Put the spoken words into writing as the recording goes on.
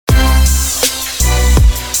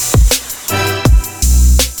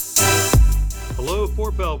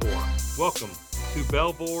Fort Belvoir. Welcome to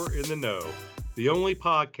Belvoir in the Know, the only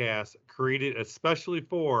podcast created especially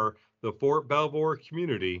for the Fort Belvoir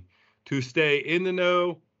community to stay in the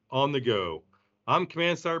know, on the go. I'm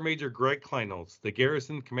Command Sergeant Major Greg Kleinholz, the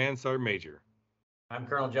Garrison Command Sergeant Major. I'm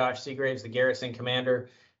Colonel Josh Seagraves, the Garrison Commander.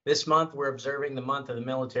 This month, we're observing the month of the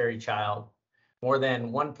military child. More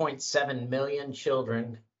than 1.7 million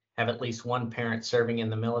children have at least one parent serving in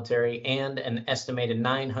the military, and an estimated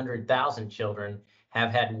 900,000 children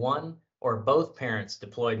have had one or both parents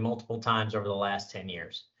deployed multiple times over the last 10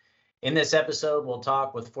 years. In this episode, we'll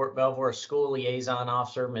talk with Fort Belvoir School Liaison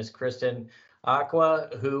Officer, Ms. Kristen Aqua,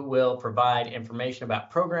 who will provide information about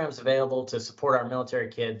programs available to support our military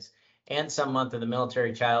kids and some month of the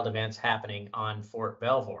military child events happening on Fort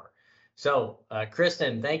Belvoir. So,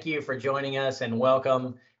 Kristen, thank you for joining us and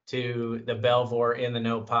welcome to the Belvoir in the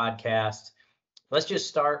Know podcast. Let's just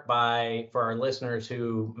start by, for our listeners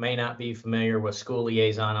who may not be familiar with school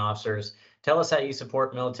liaison officers, tell us how you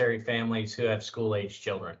support military families who have school-age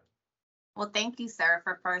children. Well, thank you, sir,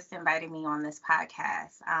 for first inviting me on this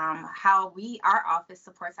podcast. Our office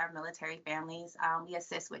supports our military families. We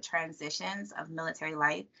assist with transitions of military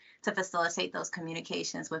life to facilitate those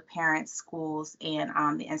communications with parents, schools,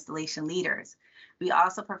 and the installation leaders. We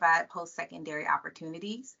also provide post-secondary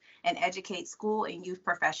opportunities and educate school and youth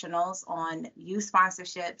professionals on youth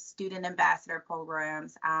sponsorships, student ambassador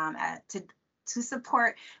programs, to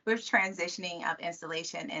support with transitioning of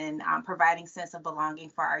installation and providing sense of belonging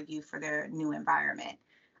for our youth for their new environment.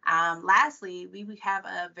 Lastly, we have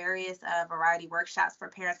a variety workshops for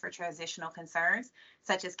parents for transitional concerns,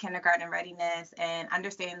 such as kindergarten readiness and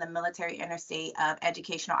understanding the military interstate of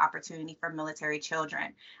educational opportunity for military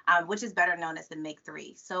children, which is better known as the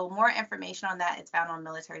MIG-3. So more information on that is found on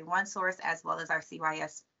Military One Source, as well as our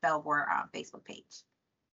CYS Belvoir Facebook page.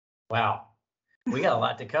 Wow, we got a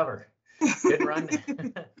lot to cover. Good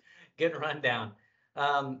rundown. Good rundown.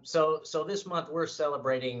 So this month we're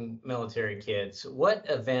celebrating military kids. What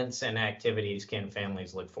events and activities can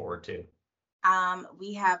families look forward to?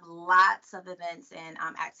 We have lots of events and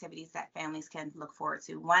activities that families can look forward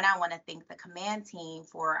to. One, I want to thank the command team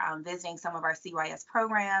for visiting some of our CYS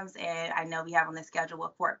programs. And I know we have on the schedule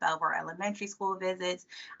with Fort Belvoir Elementary School visits.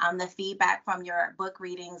 The feedback from your book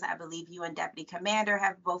readings, I believe you and Deputy Commander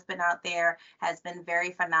have both been out there, has been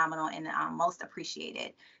very phenomenal and most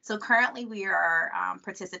appreciated. So currently we are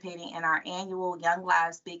participating in our annual Young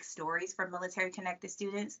Lives Big Stories for military connected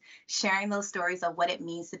students, sharing those stories of what it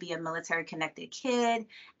means to be a military connected kid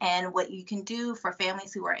and what you can do for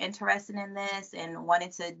families who are interested in this and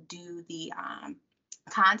wanted to do the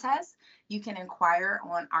contest. You can inquire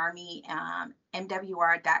on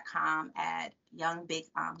armymwr.com at Young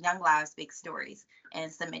Lives Big Stories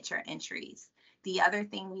and submit your entries. The other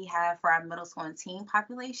thing we have for our middle school and teen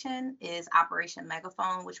population is Operation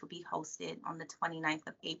Megaphone, which will be hosted on the 29th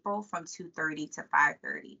of April from 2:30 to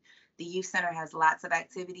 5:30. The Youth Center has lots of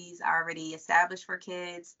activities already established for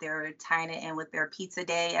kids. They're tying it in with their pizza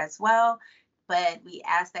day as well. But we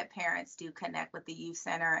ask that parents do connect with the Youth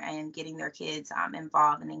Center and getting their kids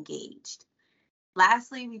involved and engaged.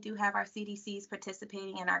 Lastly, we do have our CDCs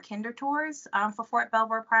participating in our kinder tours for Fort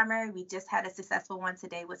Belvoir Primary. We just had a successful one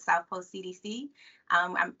today with South Post CDC.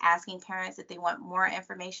 I'm asking parents if they want more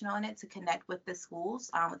information on it to connect with the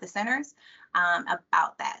schools, with the centers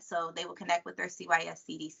about that. So they will connect with their CYS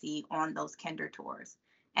CDC on those kinder tours.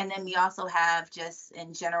 And then we also have just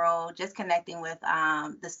in general, just connecting with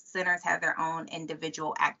the centers have their own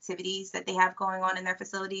individual activities that they have going on in their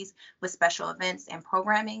facilities with special events and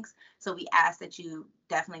programmings. So we ask that you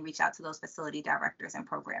definitely reach out to those facility directors and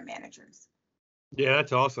program managers. Yeah,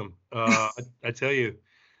 that's awesome. I tell you,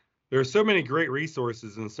 there are so many great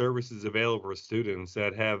resources and services available for students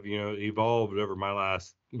that have, evolved over my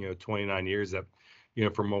last, 29 years that,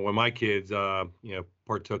 from when my kids,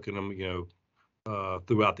 partook in them,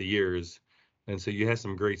 throughout the years. And so you have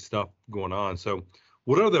some great stuff going on. So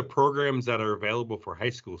what are the programs that are available for high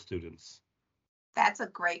school students? That's a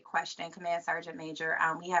great question, Command Sergeant Major.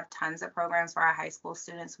 We have tons of programs for our high school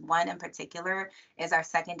students. One in particular is our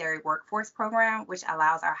secondary workforce program, which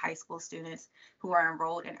allows our high school students who are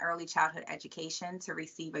enrolled in early childhood education to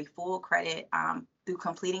receive a full credit through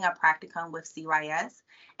completing a practicum with CYS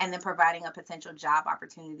and then providing a potential job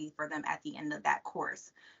opportunity for them at the end of that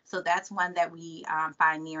course. So that's one that we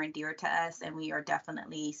find near and dear to us, and we are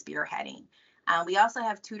definitely spearheading. We also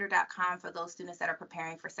have tutor.com for those students that are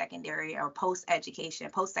preparing for secondary or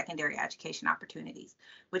post-secondary education opportunities,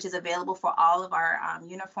 which is available for all of our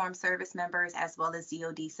uniformed service members as well as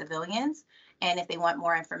DoD civilians. And if they want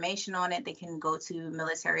more information on it, they can go to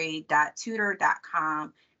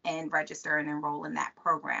military.tutor.com and register and enroll in that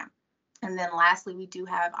program. And then lastly, we do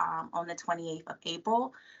have on the 28th of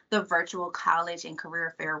April, the virtual college and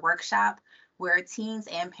career fair workshop, where teens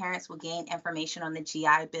and parents will gain information on the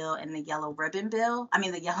GI Bill and the yellow ribbon bill,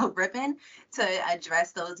 the yellow ribbon, to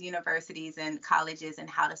address those universities and colleges and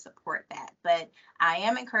how to support that. But I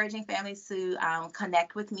am encouraging families to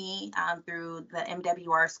connect with me through the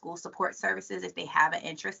MWR school support services if they have an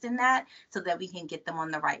interest in that, so that we can get them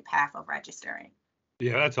on the right path of registering.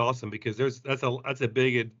 Yeah, that's awesome because that's a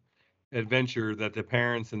big adventure that the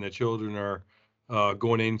parents and the children are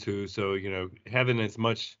going into. So, having as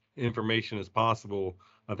much information as possible,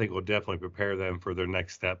 I think will definitely prepare them for their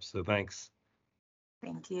next steps. So thanks.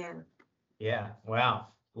 Thank you. Yeah, wow.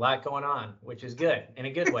 A lot going on, which is good in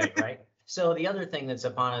a good way, right? So the other thing that's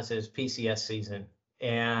upon us is PCS season.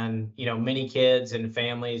 And, many kids and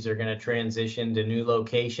families are going to transition to new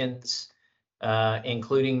locations,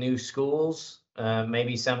 including new schools,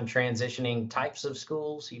 maybe some transitioning types of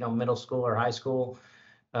schools, middle school or high school,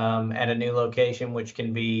 at a new location, which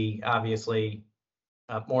can be obviously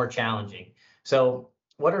more challenging. So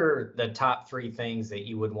what are the top 3 things that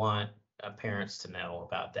you would want parents to know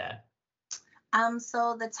about that?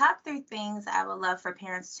 So the top 3 things I would love for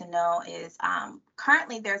parents to know is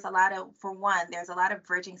currently there's a lot of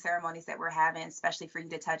bridging ceremonies that we're having, especially for you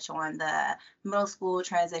to touch on the middle school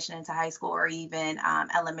transition into high school, or even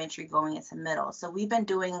elementary going into middle. So we've been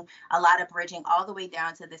doing a lot of bridging all the way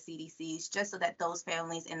down to the CDCs, just so that those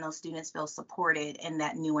families and those students feel supported in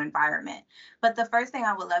that new environment. But the first thing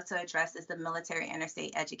I would love to address is the military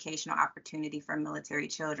interstate educational opportunity for military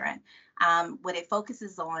children. What it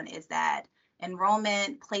focuses on is that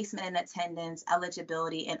enrollment, placement and attendance,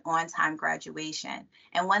 eligibility, and on-time graduation.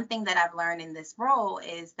 And one thing that I've learned in this role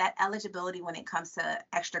is that eligibility when it comes to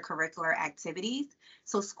extracurricular activities.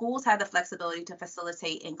 So schools have the flexibility to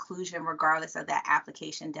facilitate inclusion regardless of that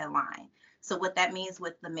application deadline. So what that means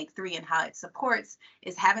with the MIC3 and how it supports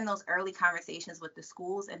is having those early conversations with the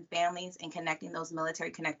schools and families, and connecting those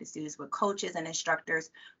military connected students with coaches and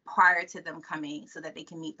instructors prior to them coming, so that they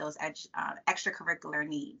can meet those extracurricular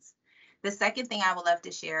needs. The second thing I would love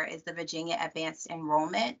to share is the Virginia Advanced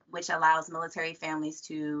Enrollment, which allows military families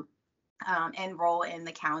to enroll in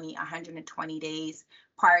the county 120 days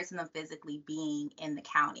prior to them physically being in the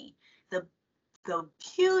county. The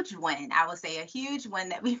huge win, I would say a huge win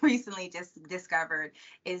that we recently just discovered,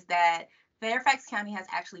 is that Fairfax County has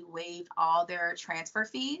actually waived all their transfer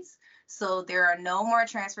fees. So there are no more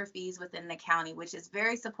transfer fees within the county, which is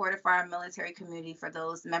very supportive for our military community, for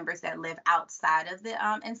those members that live outside of the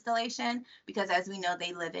installation, because as we know,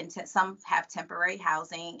 they live in, some have temporary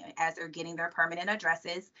housing as they're getting their permanent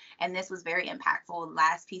addresses. And this was very impactful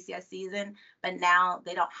last PCS season, but now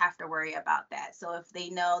they don't have to worry about that. So if they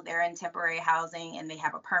know they're in temporary housing and they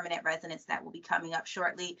have a permanent residence that will be coming up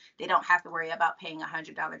shortly, they don't have to worry about paying a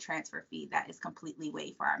 $100 transfer fee. That is completely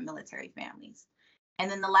waived for our military families. And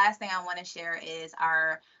then the last thing I want to share is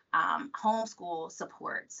our homeschool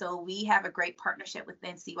support. So we have a great partnership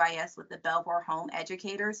within CYS with the Belvoir Home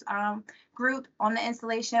Educators group on the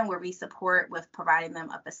installation, where we support with providing them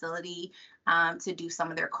a facility to do some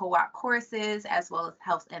of their co-op courses, as well as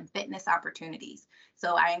health and fitness opportunities.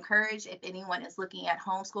 So I encourage, if anyone is looking at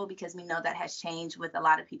homeschool, because we know that has changed with a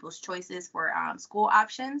lot of people's choices for school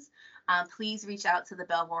options, please reach out to the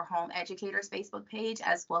Belvoir Home Educators Facebook page,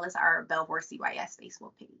 as well as our Belvoir CYS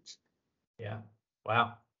Facebook page. Yeah.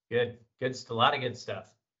 Wow. Good. A lot of good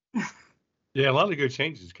stuff. Yeah, a lot of good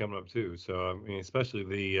changes coming up too. So, I mean, especially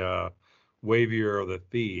the waiver of the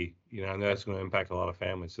fee, and that's going to impact a lot of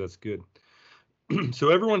families. So that's good. So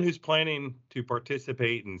everyone who's planning to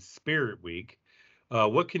participate in Spirit Week,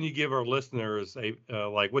 what can you give our listeners,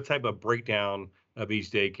 what type of breakdown of each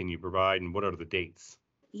day can you provide, and what are the dates?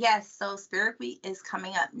 Yes, so Spirit Week is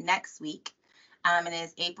coming up next week. It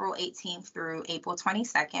is April 18th through April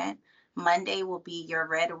 22nd. Monday will be your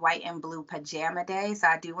red, white, and blue pajama day. So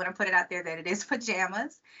I do want to put it out there that it is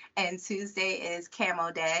pajamas. And Tuesday is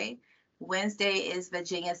camo day. Wednesday is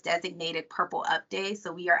Virginia's designated purple up day.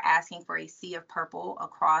 So we are asking for a sea of purple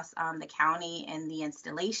across the county and the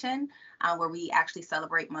installation, where we actually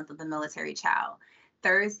celebrate Month of the Military Child.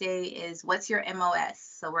 Thursday is What's Your MOS?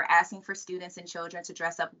 So we're asking for students and children to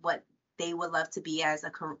dress up what they would love to be as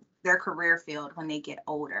their career field when they get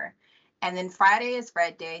older. And then Friday is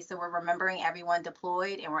Red Day. So we're remembering everyone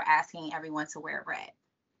deployed, and we're asking everyone to wear red.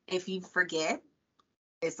 If you forget,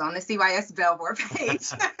 it's on the CYS Belvoir page.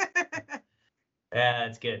 Yeah,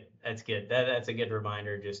 that's good. That's good. That's a good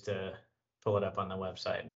reminder, just to pull it up on the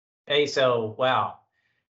website. Hey, so wow,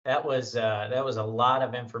 that was a lot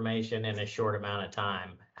of information in a short amount of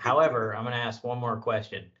time. However, I'm going to ask one more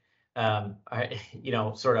question.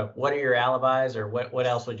 Sort of what are your alibis, or what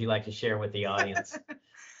else would you like to share with the audience?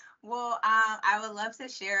 Well, I would love to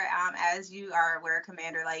share, as you are aware,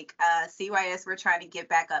 Commander, like CYS, we're trying to get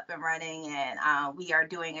back up and running, and we are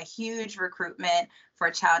doing a huge recruitment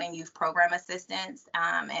for child and youth program assistants,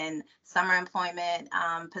 and summer employment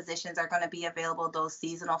positions are going to be available, those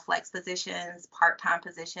seasonal flex positions, part-time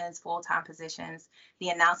positions, full-time positions. The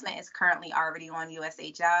announcement is currently already on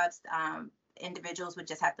USA Jobs. Individuals would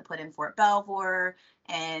just have to put in Fort Belvoir,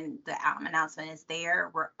 and the announcement is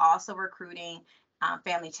there. We're also recruiting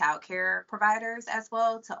family child care providers as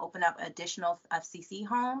well to open up additional FCC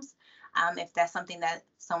homes. If that's something that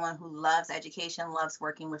someone who loves education, loves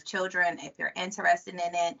working with children, if you're interested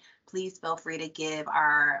in it, please feel free to give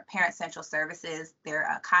our Parent Central Services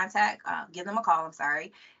their contact, give them a call, I'm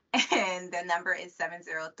sorry. And the number is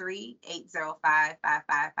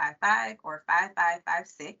 703-805-5555 or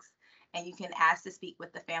 5556. And you can ask to speak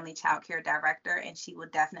with the family child care director, and she will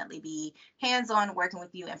definitely be hands-on working with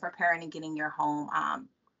you and preparing and getting your home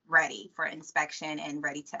ready for inspection and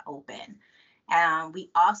ready to open. We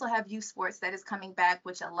also have youth sports that is coming back,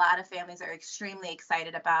 which a lot of families are extremely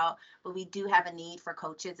excited about, but we do have a need for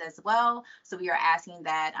coaches as well. So we are asking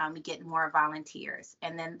that we get more volunteers.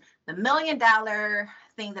 And then the $1 million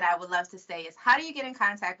thing that I would love to say is, how do you get in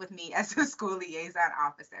contact with me as a school liaison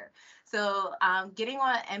officer? So getting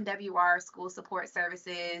on MWR School Support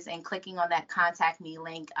Services and clicking on that contact me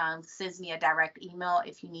link sends me a direct email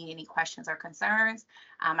if you need any questions or concerns.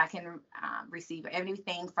 I can receive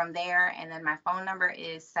everything from there. And then my phone number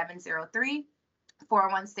is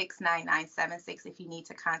 703-416-9976 if you need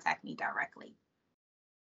to contact me directly.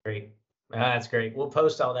 Great. That's great. We'll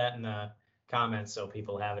post all that in the comments so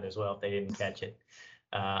people have it as well if they didn't catch it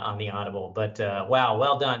on the Audible. But wow,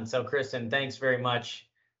 well done. So Kristen, thanks very much.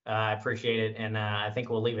 I appreciate it. And I think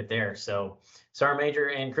we'll leave it there. So Sergeant Major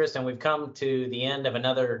and Kristen, we've come to the end of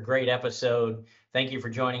another great episode. Thank you for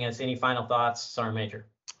joining us. Any final thoughts, Sergeant Major?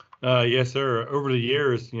 Yes, sir. Over the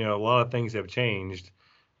years, a lot of things have changed.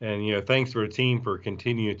 And, thanks for the team for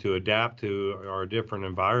continuing to adapt to our different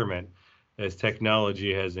environment as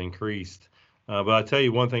technology has increased. But I'll tell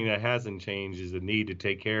you one thing that hasn't changed is the need to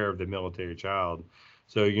take care of the military child.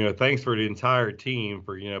 So, thanks for the entire team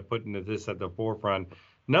for, putting this at the forefront,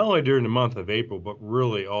 not only during the month of April, but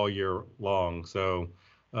really all year long. So,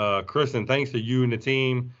 Kristen, thanks to you and the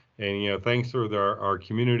team, and, thanks to our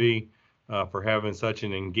community for having such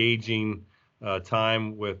an engaging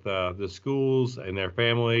time with the schools and their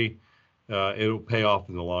family. It'll pay off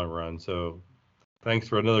in the long run. So thanks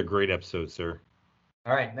for another great episode, sir.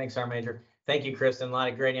 All right. Thanks, Sergeant Major. Thank you, Kristen. A lot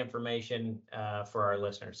of great information for our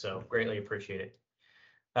listeners. So greatly appreciate it.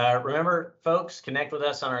 Remember, folks, connect with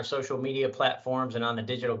us on our social media platforms and on the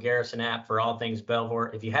Digital Garrison app for all things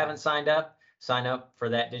Belvoir. If you haven't signed up, sign up for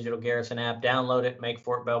that Digital Garrison app, download it, make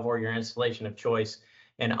Fort Belvoir your installation of choice.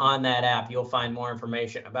 And on that app, you'll find more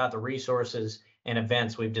information about the resources and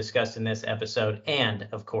events we've discussed in this episode, and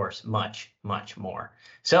of course, much, much more.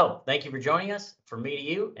 So thank you for joining us. From me to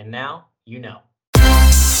you, and now you know.